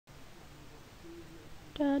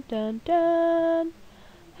Dun dun dun.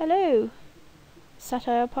 Hello,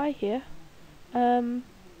 satirepie here.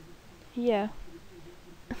 Yeah.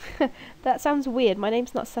 That sounds weird. My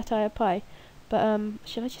name's not satirepie, but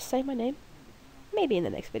should I just say my name? Maybe in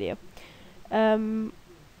the next video.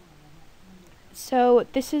 So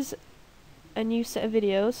this is a new set of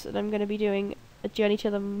videos, and I'm going to be doing a journey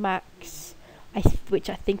to the max, which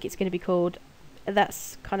I think it's going to be called.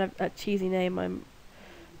 That's kind of a cheesy name. I'm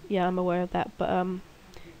aware of that, but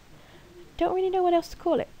don't really know what else to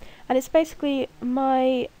call it. And it's basically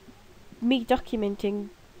me documenting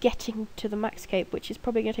getting to the maxscape, which is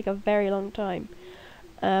probably going to take a very long time.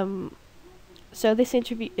 So this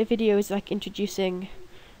video is like introducing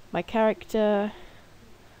my character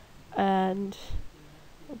and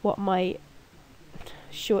what my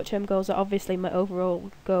short-term goals are. Obviously my overall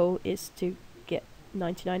goal is to get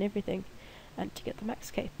 99 everything and to get the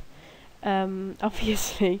maxscape,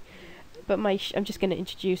 obviously, but I'm just going to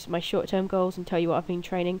introduce my short-term goals and tell you what I've been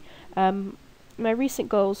training. My recent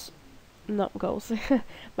goals, not goals,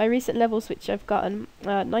 my recent levels which I've gotten,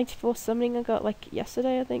 94 summoning I got like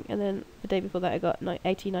yesterday I think, and then the day before that I got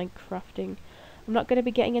 89 crafting. I'm not going to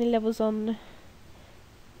be getting any levels on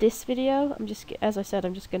this video. As I said,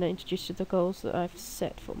 I'm just going to introduce you to the goals that I've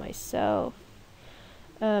set for myself.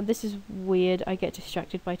 This is weird, I get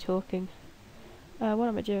distracted by talking. What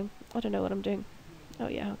am I doing? I don't know what I'm doing. Oh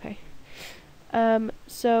yeah, okay.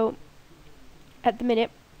 So at the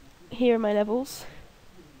minute, here are my levels.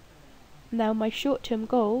 Now my short-term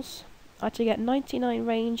goals are to get 99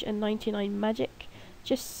 range and 99 magic,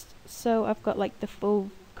 just so I've got like the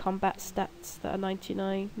full combat stats that are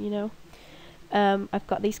 99, you know. I've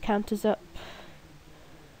got these counters up.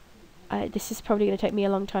 This is probably going to take me a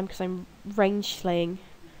long time because I'm range slaying,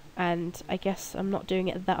 and I guess I'm not doing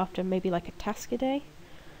it that often, maybe like a task a day.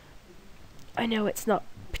 I know it's not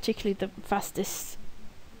particularly the fastest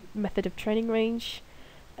method of training range,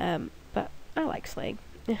 but I like slaying.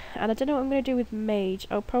 And I don't know what I'm going to do with mage.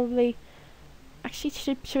 I'll probably, actually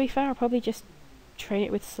to be fair, I'll probably just train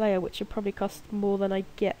it with slayer, which would probably cost more than I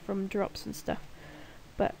get from drops and stuff.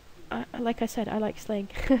 But like I said, I like slaying.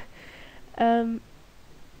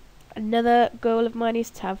 Another goal of mine is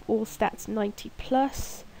to have all stats 90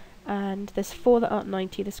 plus, and there's 4 that aren't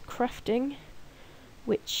 90. There's crafting,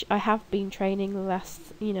 which I have been training the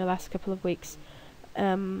last couple of weeks.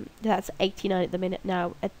 That's 89 at the minute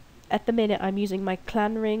now. At the minute I'm using my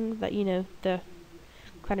clan ring, that the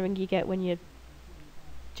clan ring you get when you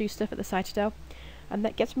do stuff at the Citadel, and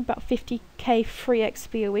that gets me about 50k free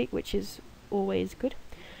XP a week, which is always good.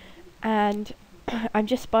 And I'm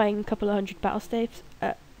just buying a couple of hundred battle staves,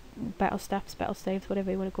 whatever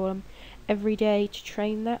you want to call them, every day to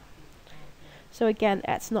train that. So again,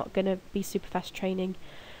 that's not going to be super fast training.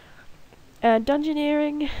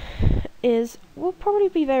 Dungeoneering will probably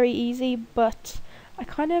be very easy, but I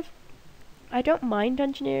don't mind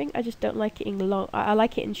dungeoneering. I just don't like it in long. I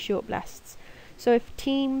like it in short blasts. So if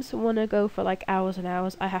teams want to go for like hours and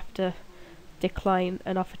hours, I have to decline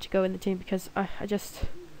an offer to go in the team because I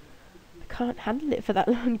can't handle it for that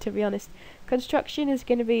long, to be honest. Construction is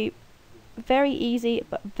going to be very easy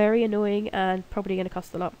but very annoying and probably going to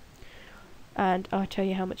cost a lot. And I'll tell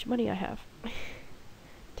you how much money I have.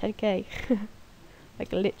 10k.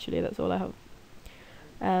 Like literally that's all I have.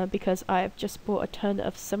 Because I've just bought a ton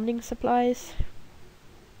of summoning supplies.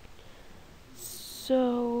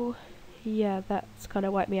 So yeah, that's kind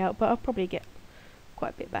of wiped me out, but I'll probably get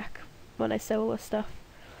quite a bit back when I sell all the stuff.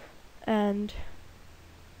 And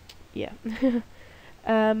yeah.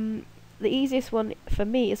 The easiest one for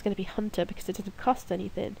me is going to be Hunter because it doesn't cost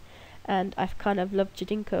anything, and I've kind of loved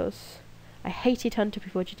Jadinkos. I hated Hunter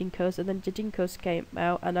before Jadinkos, and then Jadinkos came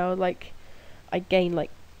out, and I gained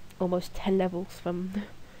like almost 10 levels from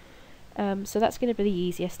so that's going to be the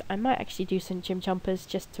easiest. I might actually do some gym jumpers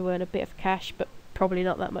just to earn a bit of cash, but probably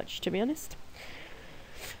not that much, to be honest.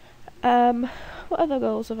 What other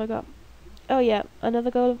goals have I got? Oh yeah,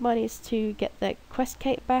 another goal of mine is to get the quest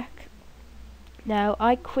cape back. Now,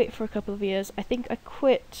 I quit for a couple of years. I think I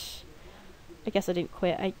quit, I guess I didn't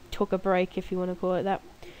quit, I took a break, if you want to call it that.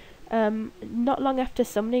 Not long after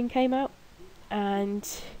summoning came out, and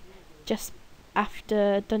just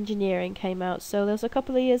after dungeoneering came out, so there was a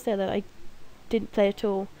couple of years there that I didn't play at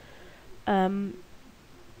all.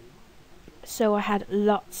 So I had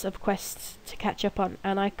lots of quests to catch up on,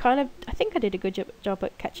 and I think I did a good job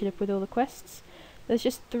at catching up with all the quests. There's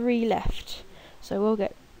just 3 left, so we'll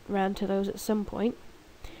get round to those at some point.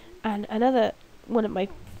 And another one of my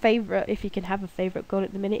favourite, if you can have a favourite goal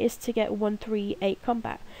at the minute, is to get 138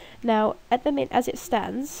 combat. Now at the minute as it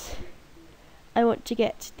stands, I want to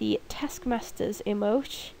get the Taskmaster's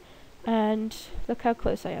emote and look how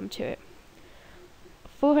close I am to it.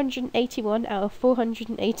 481 out of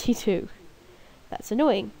 482. That's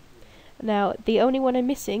annoying. Now, the only one I'm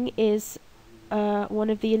missing is one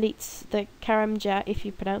of the elites, the Karamja, if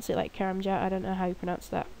you pronounce it like Karamja, I don't know how you pronounce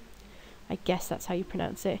that. I guess that's how you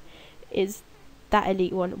pronounce it. Is that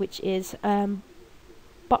elite one, which is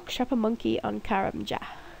Boxshopper Monkey on Karamja.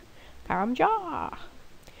 Karamja!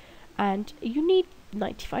 And you need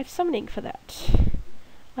 95 summoning for that.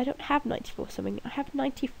 I don't have 94 summoning, I have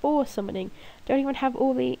 94 summoning. Don't even have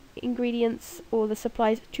all the ingredients or the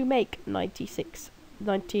supplies to make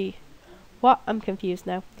 90... What? I'm confused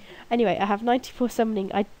now. Anyway, I have 94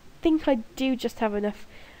 summoning. I think I do just have enough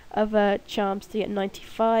of charms to get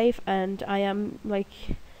 95, and I am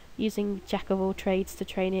like using Jack of all trades to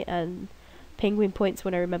train it, and penguin points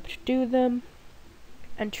when I remember to do them,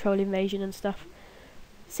 and troll invasion and stuff.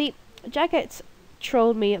 See, Jaggets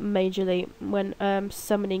trolled me majorly when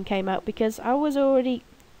summoning came out, because I was already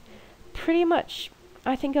pretty much,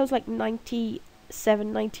 I think I was like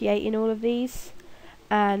 97, 98 in all of these,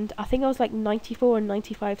 and I think I was like 94 and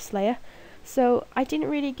 95 Slayer, so I didn't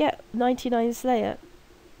really get 99 Slayer,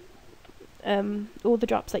 all the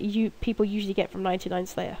drops that people usually get from 99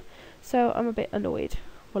 Slayer, so I'm a bit annoyed.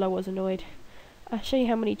 Well, I was annoyed. I'll show you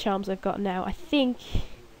how many charms I've got now. I think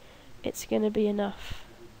it's going to be enough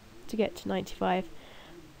to get to 95,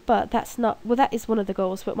 but that's not, well, that is one of the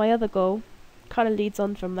goals, but my other goal kind of leads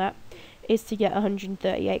on from that, is to get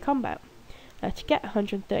 138 combat. To get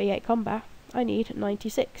 138 combat, I need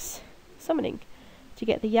 96 summoning to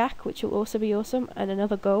get the yak, which will also be awesome, and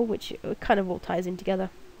another goal, which kind of all ties in together.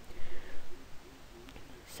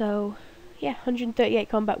 So yeah, 138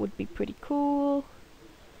 combat would be pretty cool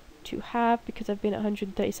to have, because I've been at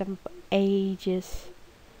 137 for ages.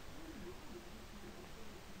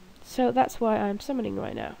 So that's why I'm summoning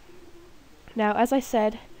right now. Now, as I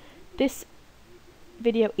said, this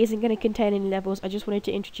video isn't going to contain any levels. I just wanted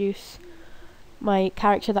to introduce my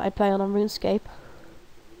character that I play on RuneScape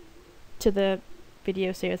to the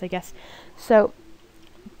video series, I guess. So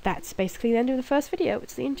that's basically the end of the first video.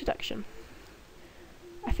 It's the introduction.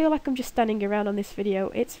 I feel like I'm just standing around on this video.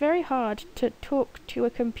 It's very hard to talk to a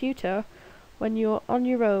computer when you're on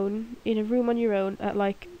your own, in a room on your own at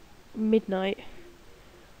like midnight.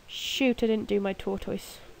 Shoot, I didn't do my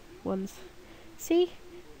tortoise ones. See?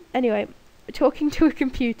 Anyway, talking to a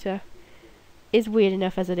computer is weird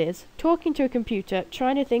enough as it is. Talking to a computer,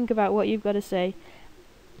 trying to think about what you've got to say,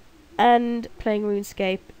 and playing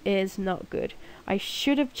RuneScape is not good. I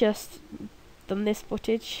should have just done this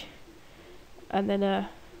footage and then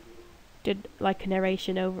did like a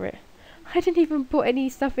narration over it. I didn't even put any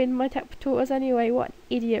stuff in my tap tutorials anyway. What an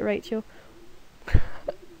idiot, Rachel.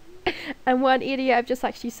 And what an idiot, I've just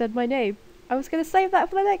actually said my name. I was going to save that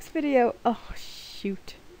for the next video. Oh,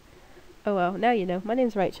 shoot. Oh well, now you know. My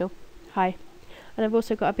name's Rachel. Hi. And I've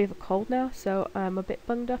also got a bit of a cold now, so I'm a bit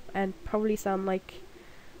bunged up and probably sound like,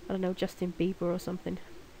 I don't know, Justin Bieber or something.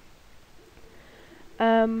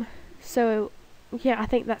 So, yeah, I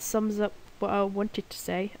think that sums up what I wanted to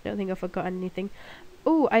say. I don't think I forgot anything.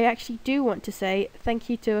 Oh, I actually do want to say thank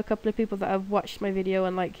you to a couple of people that have watched my video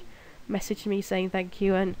and like messaged me saying thank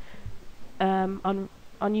you, and on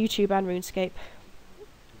YouTube and RuneScape.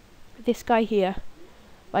 This guy here,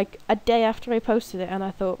 like a day after I posted it, and I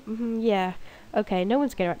thought, yeah, okay, no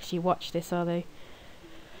one's gonna actually watch this, are they?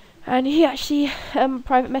 And he actually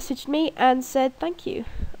private messaged me and said thank you.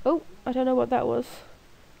 Oh, I don't know what that was.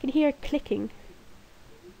 I can hear a clicking.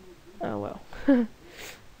 Oh well. I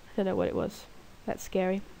don't know what it was. That's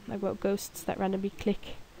scary. I've got ghosts that randomly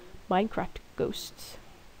click. Minecraft ghosts.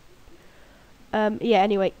 Yeah,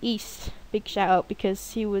 anyway, East, big shout out,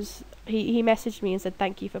 because he messaged me and said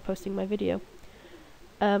thank you for posting my video.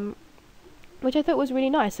 Which I thought was really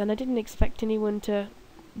nice, and I didn't expect anyone to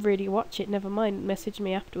really watch it, never mind message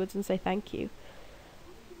me afterwards and say thank you.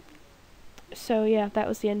 So yeah, that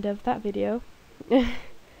was the end of that video.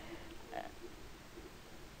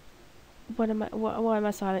 Why am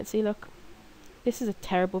I silent? See, look. This is a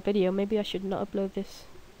terrible video. Maybe I should not upload this.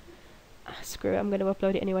 Screw it, I'm going to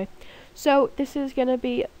upload it anyway. So, this is going to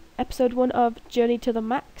be episode 1 of Journey to the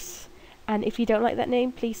Max. And if you don't like that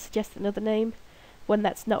name, please suggest another name. One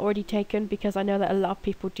that's not already taken, because I know that a lot of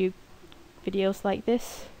people do videos like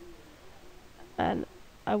this. And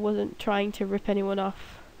I wasn't trying to rip anyone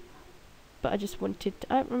off. But I just wanted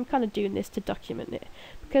to, I'm kind of doing this to document it,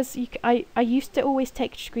 because I used to always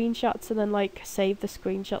take screenshots and then like save the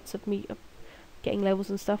screenshots of me getting levels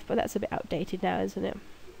and stuff, but that's a bit outdated now, isn't it?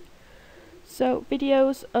 So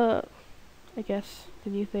videos I guess the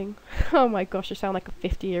new thing. Oh my gosh, I sound like a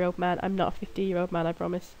 50-year-old man. I'm not a 50-year-old man, I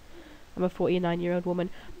promise. I'm a 49-year-old woman.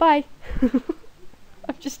 Bye!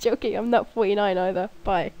 I'm just joking, I'm not 49 either.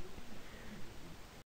 Bye.